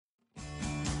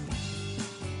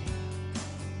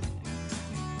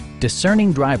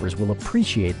discerning drivers will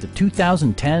appreciate the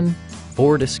 2010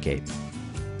 Ford Escape.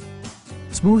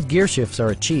 Smooth gear shifts are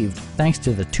achieved thanks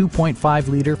to the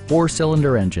 2.5-liter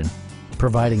four-cylinder engine,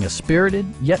 providing a spirited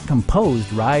yet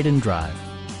composed ride and drive.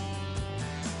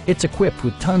 It's equipped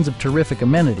with tons of terrific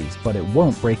amenities, but it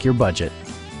won't break your budget,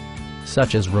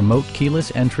 such as remote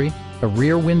keyless entry, a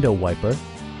rear window wiper,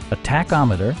 a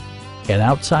tachometer, an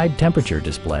outside temperature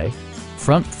display,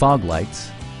 front fog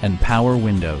lights, and power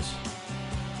windows.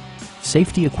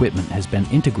 Safety equipment has been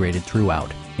integrated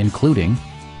throughout, including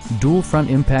dual front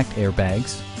impact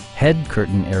airbags, head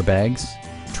curtain airbags,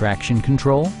 traction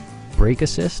control, brake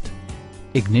assist,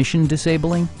 ignition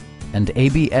disabling, and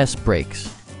ABS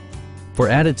brakes. For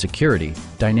added security,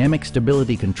 dynamic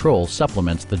stability control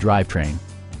supplements the drivetrain.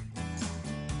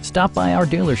 Stop by our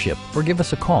dealership or give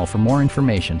us a call for more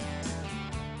information.